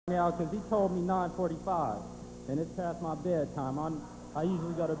now because he told me 9:45, and it's past my bedtime. I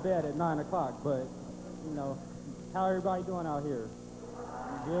usually go to bed at 9 o'clock, but, you know, how everybody doing out here?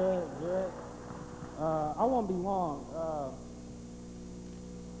 Good, good. I won't be long.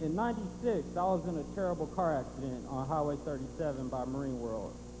 In '96, I was in a terrible car accident on Highway 37 by Marine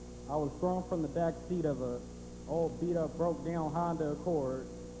World. I was thrown from the back seat of a old beat-up, broke-down Honda Accord.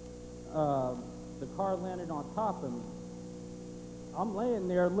 The car landed on top of me. I'm laying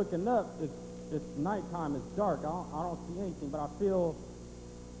there looking up. It's nighttime. It's dark. I don't see anything, but I feel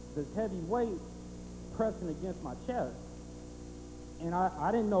this heavy weight pressing against my chest. And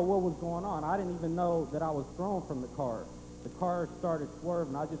I didn't know what was going on. I didn't even know that I was thrown from the car. The car started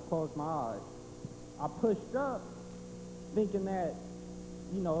swerving. I just closed my eyes. I pushed up thinking that,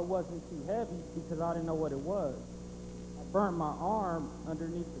 you know, it wasn't too heavy because I didn't know what it was. I burnt my arm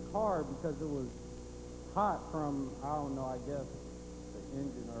underneath the car because it was hot from, I don't know, I guess, the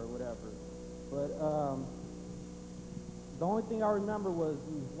engine or whatever. But the only thing I remember was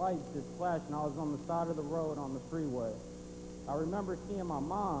these lights just flashing. I was on the side of the road on the freeway. I remember seeing my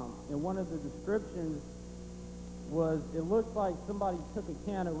mom, and one of the descriptions was it looked like somebody took a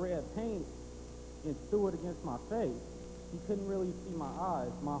can of red paint and threw it against my face. She couldn't really see my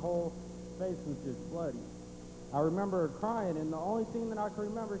eyes. My whole face was just bloody. I remember her crying, and the only thing that I can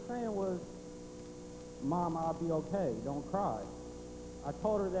remember saying was, "Mom, I'll be okay. Don't cry." I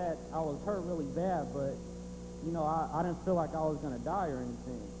told her that I was hurt really bad, but, you know, I didn't feel like I was going to die or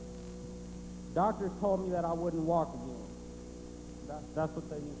anything. Doctors told me that I wouldn't walk again. That's what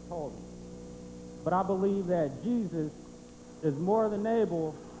they just told me. But I believe that Jesus is more than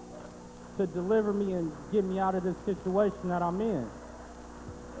able to deliver me and get me out of this situation that I'm in.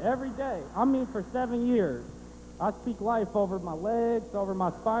 Every day, I mean for 7 years, I speak life over my legs, over my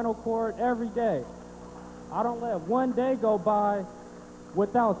spinal cord, every day. I don't let one day go by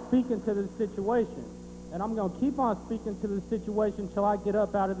without speaking to this situation. And I'm going to keep on speaking to this situation till I get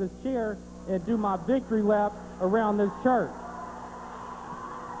up out of this chair and do my victory lap around this church.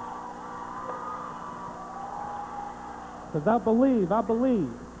 Because I believe.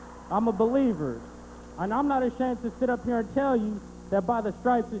 I'm a believer. And I'm not ashamed to sit up here and tell you that by the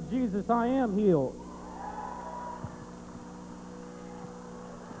stripes of Jesus, I am healed.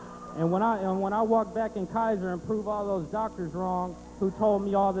 And when I walk back in Kaiser and prove all those doctors wrong who told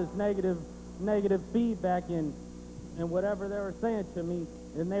me all this negative feedback and whatever they were saying to me,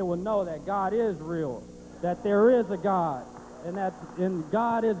 and they will know that God is real, that there is a God, and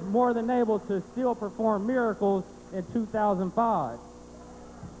God is more than able to still perform miracles in 2005.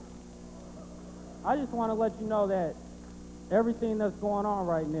 I just want to let you know that everything that's going on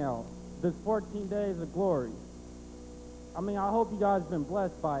right now, this 14 days of glory, I mean, I hope you guys have been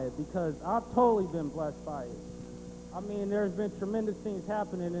blessed by it, because I've totally been blessed by it. I mean, there's been tremendous things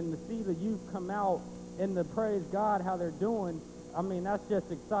happening, and to see the youth come out and to praise God how they're doing, I mean, that's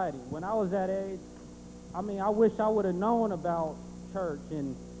just exciting. When I was that age, I mean, I wish I would have known about church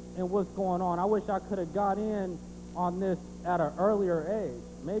and what's going on. I wish I could have got in on this at an earlier age,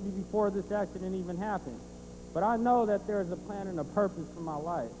 maybe before this accident even happened. But I know that there's a plan and a purpose for my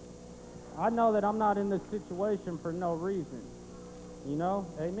life. I know that I'm not in this situation for no reason, you know?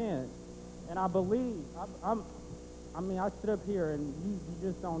 Amen. And I believe, I mean, I sit up here and you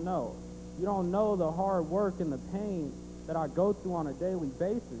just don't know. You don't know the hard work and the pain that I go through on a daily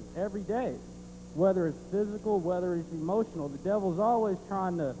basis, every day. Whether it's physical, whether it's emotional, the devil's always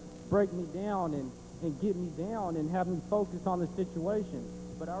trying to break me down and get me down and have me focus on the situation.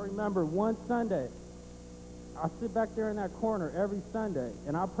 But I remember one Sunday, I sit back there in that corner every Sunday,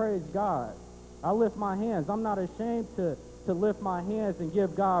 and I praise God. I lift my hands. I'm not ashamed to lift my hands and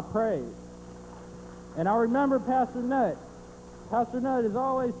give God praise. And I remember Pastor Nutt. Pastor Nutt is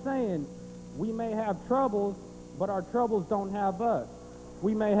always saying, we may have troubles, but our troubles don't have us.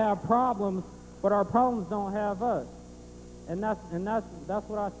 We may have problems, but our problems don't have us. And that's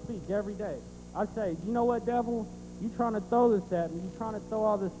what I speak every day. I say, you know what, devil? You trying to throw this at me. You trying to throw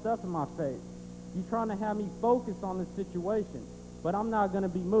all this stuff in my face. You trying to have me focus on this situation. But I'm not going to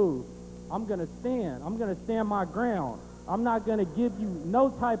be moved. I'm going to stand. I'm going to stand my ground. I'm not going to give you no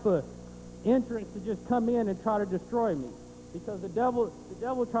type of entrance to just come in and try to destroy me. Because the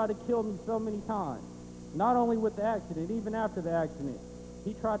devil tried to kill me so many times. Not only with the accident, even after the accident.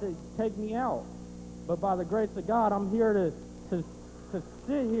 He tried to take me out. But by the grace of God, I'm here to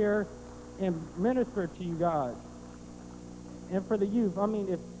sit here and minister to you guys. And for the youth, I mean,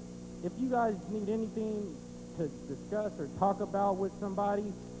 if you guys need anything to discuss or talk about with somebody,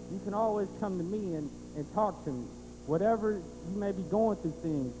 you can always come to me and talk to me. Whatever you may be going through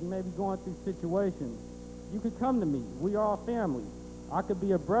things, you may be going through situations, you can come to me. We are all family. I could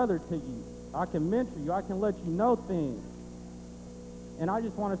be a brother to you. I can mentor you. I can let you know things. And I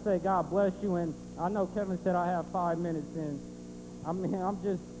just want to say God bless you. And I know Kevin said I have 5 minutes, and I mean, I'm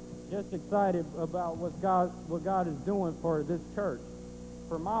just excited about what God is doing for this church,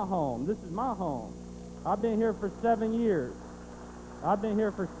 for my home. This is my home. I've been here for 7 years. I've been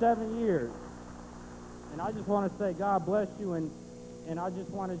here for 7 years. And I just want to say God bless you, and I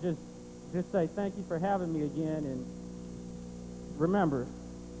just want to just say thank you for having me again. And remember,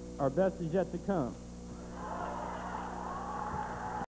 our best is yet to come.